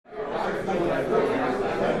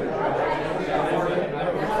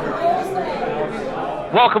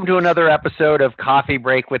Welcome to another episode of Coffee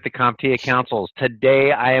Break with the CompTIA Councils.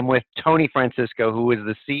 Today I am with Tony Francisco, who is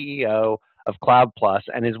the CEO of Cloud Plus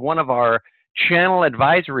and is one of our channel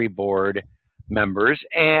advisory board members.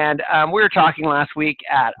 And we were talking last week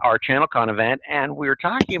at our ChannelCon event, and we were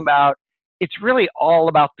talking about it's really all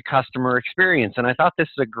about the customer experience. And I thought this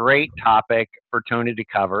is a great topic for Tony to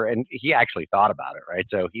cover. And he actually thought about it, right?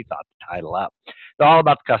 So he thought the title up. It's all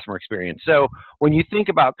about the customer experience. So when you think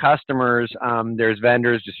about customers, there's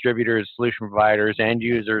vendors, distributors, solution providers, end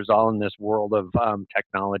users, all in this world of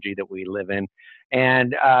technology that we live in.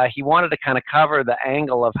 And he wanted to kind of cover the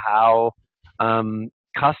angle of how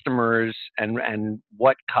customers and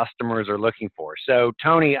what customers are looking for. So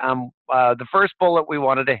Tony, the first bullet we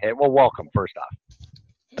wanted to hit, well, welcome first off.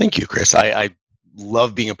 Thank you, Chris. I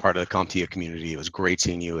love being a part of the CompTIA community. It was great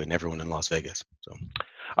seeing you and everyone in Las Vegas. So,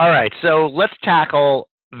 all right, so let's tackle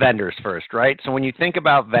vendors first, right? So when you think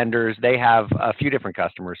about vendors, they have a few different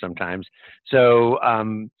customers sometimes. So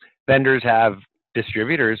vendors have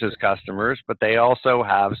distributors as customers, but they also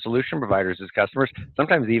have solution providers as customers.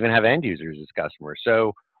 Sometimes they even have end users as customers.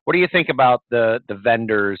 So what do you think about the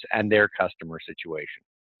vendors and their customer situation?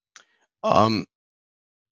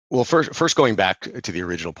 Well, first going back to the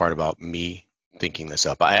original part about me thinking this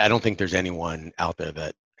up, I don't think there's anyone out there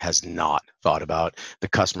that has not thought about the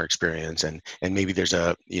customer experience, and maybe there's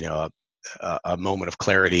a moment of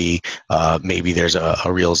clarity. Maybe there's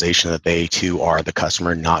a realization that they too are the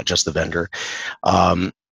customer, not just the vendor.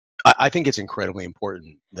 I think it's incredibly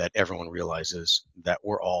important that everyone realizes that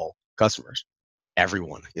we're all customers.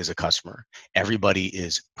 Everyone is a customer. Everybody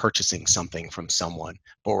is purchasing something from someone,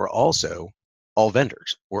 but we're also all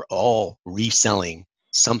vendors. We're all reselling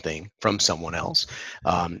something from someone else,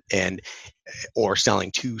 or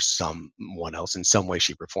selling to someone else in some way,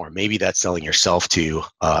 shape, or form. Maybe that's selling yourself to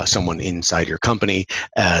someone inside your company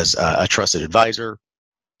as a trusted advisor,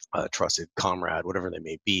 a trusted comrade, whatever they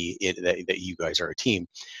may be, that you guys are a team.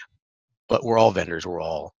 But we're all vendors, we're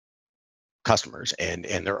all customers, and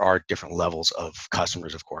there are different levels of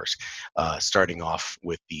customers, of course, starting off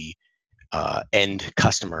with the end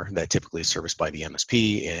customer that typically is serviced by the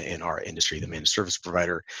MSP. In our industry, the managed service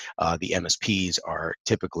provider. The MSPs are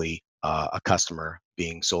typically a customer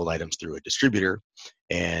being sold items through a distributor,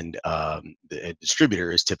 and the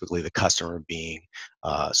distributor is typically the customer being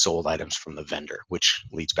sold items from the vendor, which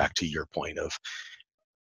leads back to your point of,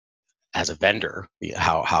 as a vendor,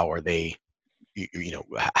 how are they,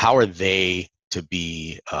 how are they to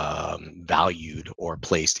be valued or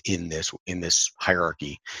placed in this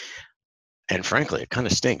hierarchy? And frankly, it kind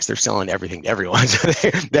of stinks. They're selling everything to everyone. So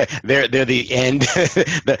they're the end.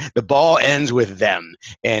 The ball ends with them.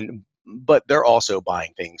 But they're also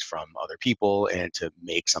buying things from other people and to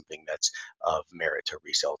make something that's of merit to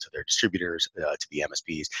resell to their distributors, to the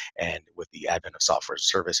MSPs, and with the advent of software as a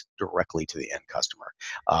service, directly to the end customer.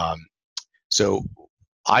 So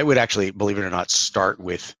I would actually, believe it or not, start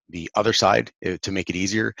with the other side to make it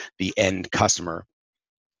easier, the end customer,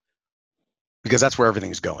 because that's where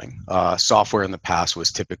everything's going. Software in the past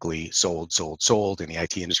was typically sold in the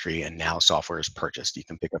IT industry, and now software is purchased. You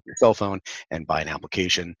can pick up your cell phone and buy an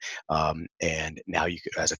application, and now you,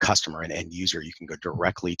 as a customer and end user, you can go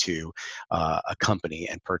directly to a company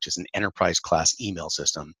and purchase an enterprise class email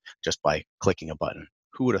system just by clicking a button.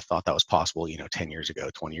 Who would have thought that was possible, 10 years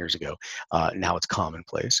ago, 20 years ago? Now it's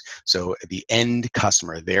commonplace. So the end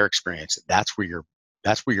customer, their experience, that's where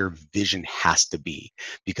your vision has to be,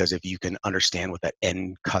 because if you can understand what that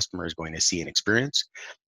end customer is going to see and experience,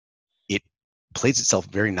 it plays itself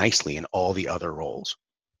very nicely in all the other roles.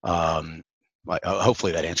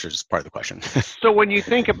 Hopefully that answers part of the question. So when you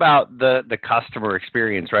think about the customer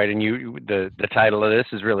experience, right, and the title of this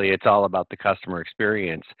is really, it's all about the customer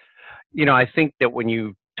experience. I think that when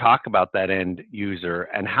you talk about that end user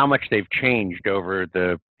and how much they've changed over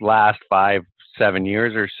the last 5-7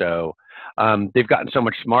 years or so, they've gotten so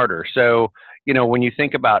much smarter. So, when you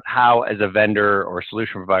think about how, as a vendor or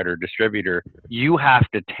solution provider, distributor, you have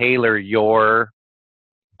to tailor your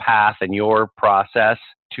path and your process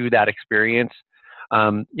to that experience.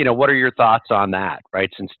 What are your thoughts on that,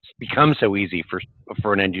 right? Since it's become so easy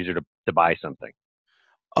for an end user to buy something.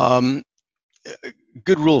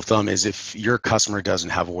 Good rule of thumb is, if your customer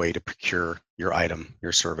doesn't have a way to procure your item,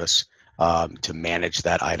 your service, to manage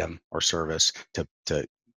that item or service, to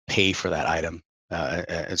pay for that item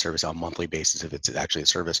and service on a monthly basis, if it's actually a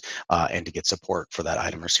service, and to get support for that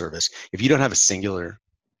item or service, if you don't have a singular,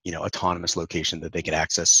 autonomous location that they can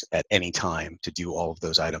access at any time to do all of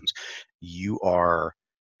those items, you're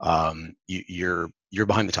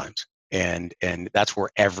behind the times. and that's where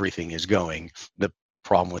everything is going. The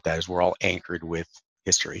problem with that is we're all anchored with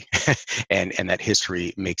history, and that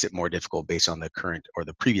history makes it more difficult based on the current or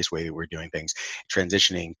the previous way that we're doing things,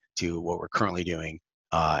 transitioning to what we're currently doing.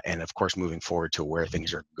 And of course, moving forward to where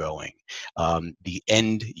things are going. The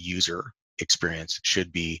end user experience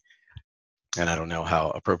should be, and I don't know how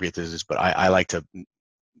appropriate this is, but I like to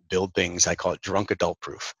build things. I call it drunk adult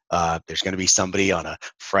proof. There's going to be somebody on a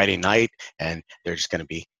Friday night, and they're just going to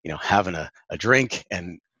be, having a drink,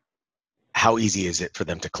 and how easy is it for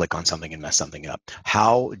them to click on something and mess something up?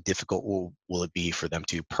 How difficult will it be for them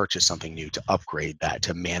to purchase something new, to upgrade that,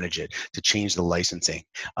 to manage it, to change the licensing,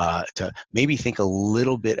 to maybe think a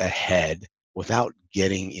little bit ahead without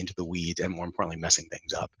getting into the weeds and, more importantly, messing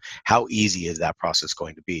things up? How easy is that process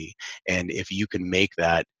going to be? And if you can make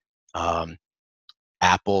that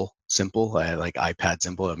Apple simple, like iPad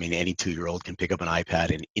simple. I mean, any 2-year-old can pick up an iPad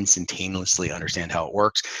and instantaneously understand how it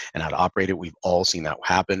works and how to operate it. We've all seen that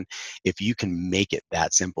happen. If you can make it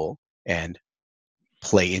that simple and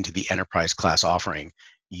play into the enterprise class offering,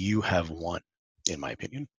 you have won, in my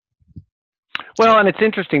opinion. Well, and it's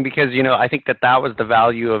interesting because, I think that was the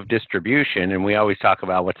value of distribution. And we always talk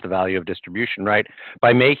about what's the value of distribution, right?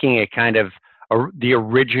 By making it kind of the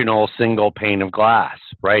original single pane of glass,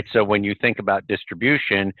 right? So when you think about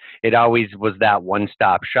distribution, it always was that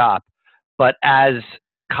one-stop shop. But as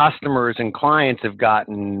customers and clients have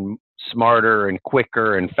gotten smarter and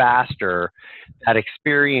quicker and faster, that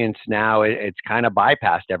experience now, it's kind of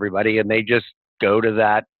bypassed everybody, and they just go to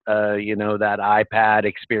that, that iPad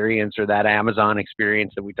experience or that Amazon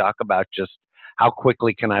experience that we talk about. Just how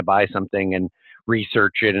quickly can I buy something and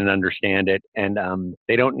research it and understand it, and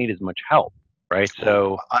they don't need as much help. Right.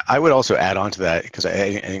 So I would also add on to that, because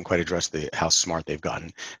I didn't quite address how smart they've gotten.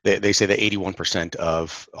 They say that 81%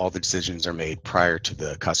 of all the decisions are made prior to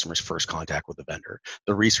the customer's first contact with the vendor.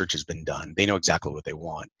 The research has been done. They know exactly what they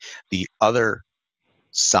want. The other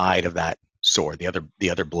side of that sword, the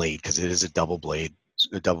other blade, because it is a double-bladed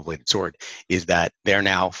sword, is that they're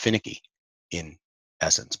now finicky in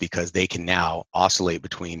essence, because they can now oscillate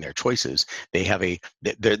between their choices. They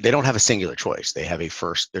don't have a singular choice. They have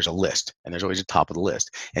there's a list, and there's always a top of the list,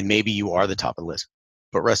 and maybe you are the top of the list,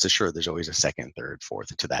 but rest assured there's always a second, third,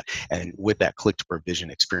 fourth to that. And with that click to provision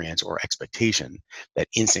experience or expectation, that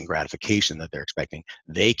instant gratification that they're expecting,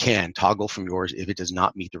 they can toggle from yours if it does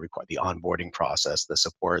not meet the onboarding process, the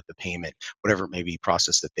support, the payment, whatever it may be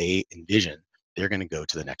process that they envision. They're going to go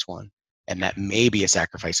to the next one, and that may be a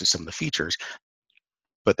sacrifice of some of the features,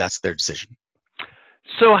 but that's their decision.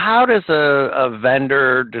 So how does a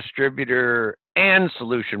vendor, distributor, and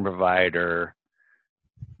solution provider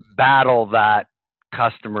battle that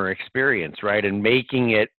customer experience, right? And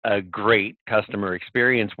making it a great customer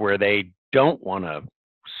experience where they don't want to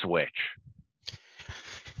switch?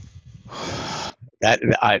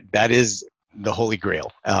 That is the holy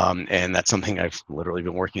grail, and that's something I've literally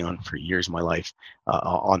been working on for years of my life,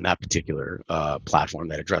 on that particular platform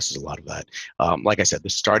that addresses a lot of that. Like I said, the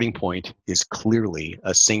starting point is clearly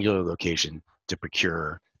a singular location to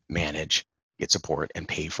procure, manage, get support, and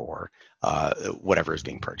pay for whatever is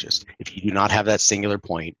being purchased. If you do not have that singular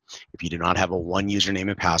point, if you do not have a one username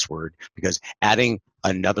and password, because adding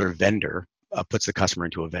another vendor puts the customer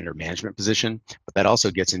into a vendor management position, but that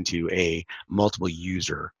also gets into a multiple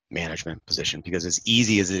user management position, because as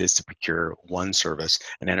easy as it is to procure one service,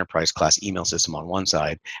 an enterprise class email system on one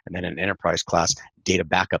side, and then an enterprise class data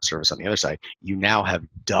backup service on the other side, you now have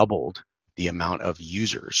doubled the amount of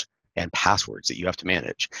users and passwords that you have to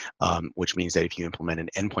manage, which means that if you implement an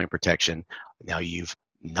endpoint protection, now you've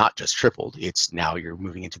not just tripled, it's now you're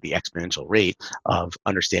moving into the exponential rate of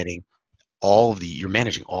understanding you're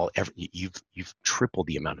managing you've tripled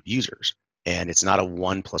the amount of users, and it's not a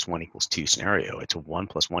 1 + 1 = 2 scenario. It's a 1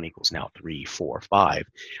 + 1 = now 3, 4, 5,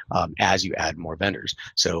 as you add more vendors.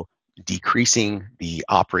 So decreasing the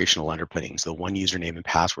operational underpinnings, the one username and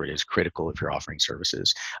password, is critical if you're offering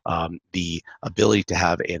services. The ability to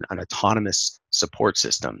have an autonomous support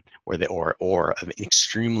system, or an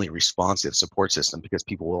extremely responsive support system, because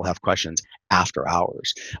people will have questions after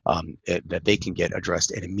hours, that they can get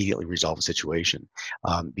addressed and immediately resolve a situation.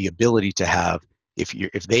 The ability to have,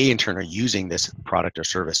 if they in turn are using this product or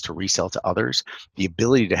service to resell to others, the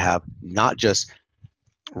ability to have not just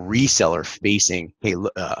reseller facing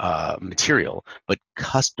material, but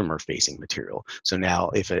customer facing material. So now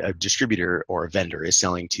if a distributor or a vendor is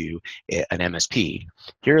selling to an MSP,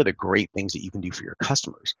 here are the great things that you can do for your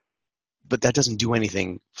customers, but that doesn't do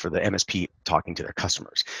anything for the MSP talking to their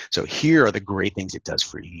customers. So here are the great things it does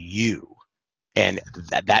for you. And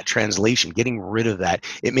that translation, getting rid of that,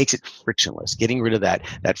 it makes it frictionless. Getting rid of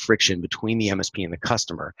that friction between the MSP and the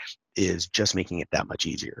customer is just making it that much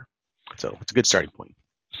easier. So it's a good starting point.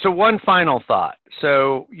 So one final thought.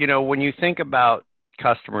 So, when you think about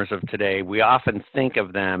customers of today, we often think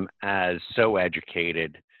of them as so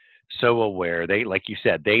educated, so aware. They, like you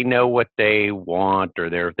said, they know what they want, or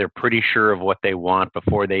they're pretty sure of what they want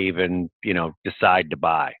before they even, decide to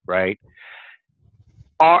buy, right?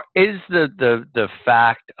 Is the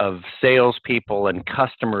fact of salespeople and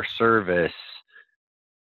customer service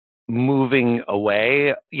moving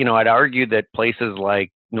away? I'd argue that places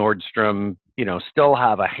like Nordstrom, still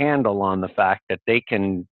have a handle on the fact that they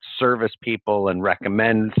can service people and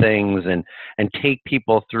recommend things and take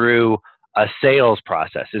people through a sales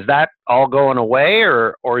process. Is that all going away,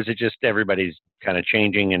 or is it just everybody's kind of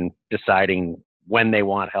changing and deciding when they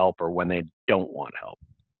want help or when they don't want help?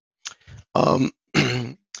 I'm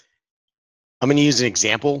going to use an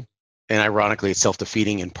example, and ironically, it's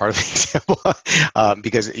self-defeating in part of the example,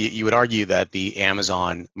 because you would argue that the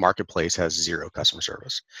Amazon marketplace has zero customer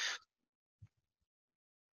service.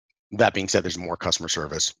 That being said, there's more customer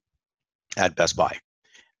service at Best Buy.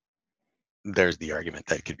 There's the argument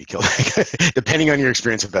that it could be killed, depending on your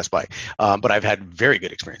experience at Best Buy. But I've had very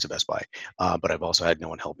good experience at Best Buy, but I've also had no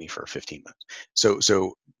one help me for 15 minutes.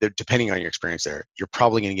 So depending on your experience there, you're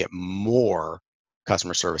probably going to get more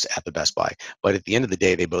customer service at the Best Buy, but at the end of the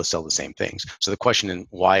day, they both sell the same things. So the question is,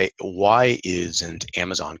 why isn't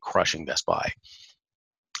Amazon crushing Best Buy?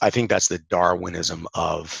 I think that's the Darwinism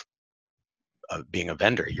of being a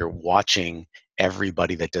vendor. You're watching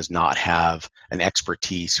everybody that does not have an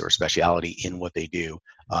expertise or speciality in what they do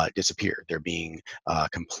disappear. They're being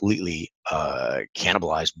completely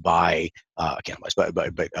cannibalized by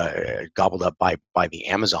gobbled up by the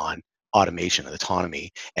Amazon automation and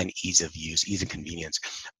autonomy and ease of use, ease of convenience.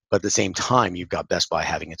 But at the same time, you've got Best Buy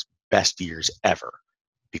having its best years ever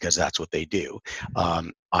because that's what they do.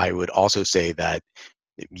 I would also say that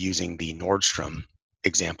using the Nordstrom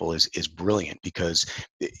example is brilliant because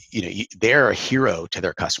they're a hero to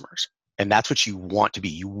their customers. And that's what you want to be.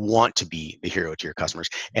 You want to be the hero to your customers.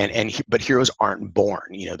 But heroes aren't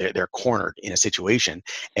born. They're cornered in a situation,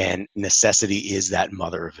 and necessity is that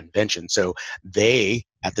mother of invention. So they,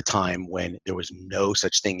 at the time when there was no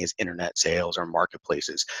such thing as internet sales or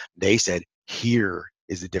marketplaces, they said, here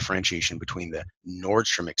is the differentiation between the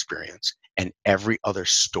Nordstrom experience and every other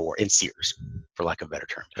store, in Sears, for lack of a better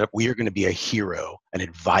term. Yep. We are going to be a hero, an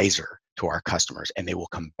advisor to our customers, and they will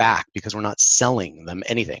come back because we're not selling them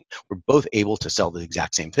anything. We're both able to sell the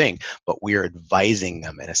exact same thing, but we are advising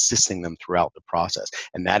them and assisting them throughout the process.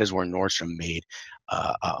 And that is where Nordstrom made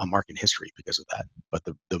a mark in history because of that. But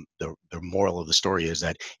the moral of the story is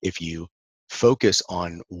that if you focus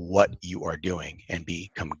on what you are doing and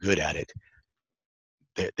become good at it,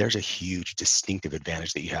 there's a huge distinctive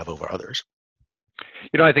advantage that you have over others.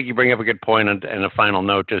 I think you bring up a good point, and a final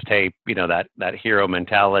note, just, hey, that hero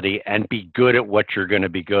mentality, and be good at what you're going to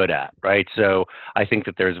be good at, right? So I think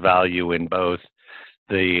that there's value in both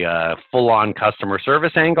the full-on customer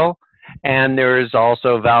service angle, and there's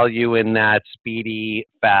also value in that speedy,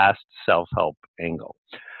 fast self-help angle.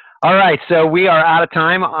 All right, so we are out of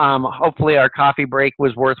time. Hopefully our coffee break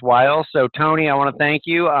was worthwhile. So Tony, I want to thank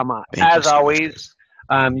you. As always,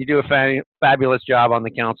 you do a fabulous job on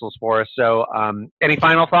the councils for us. So any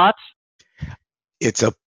final thoughts? It's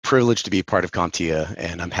a privilege to be part of CompTIA,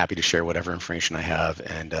 and I'm happy to share whatever information I have.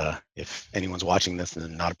 And if anyone's watching this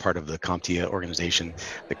and not a part of the CompTIA organization,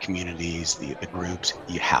 the communities, the groups,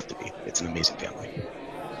 you have to be. It's an amazing family.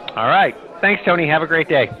 All right. Thanks, Tony. Have a great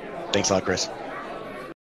day. Thanks a lot, Chris.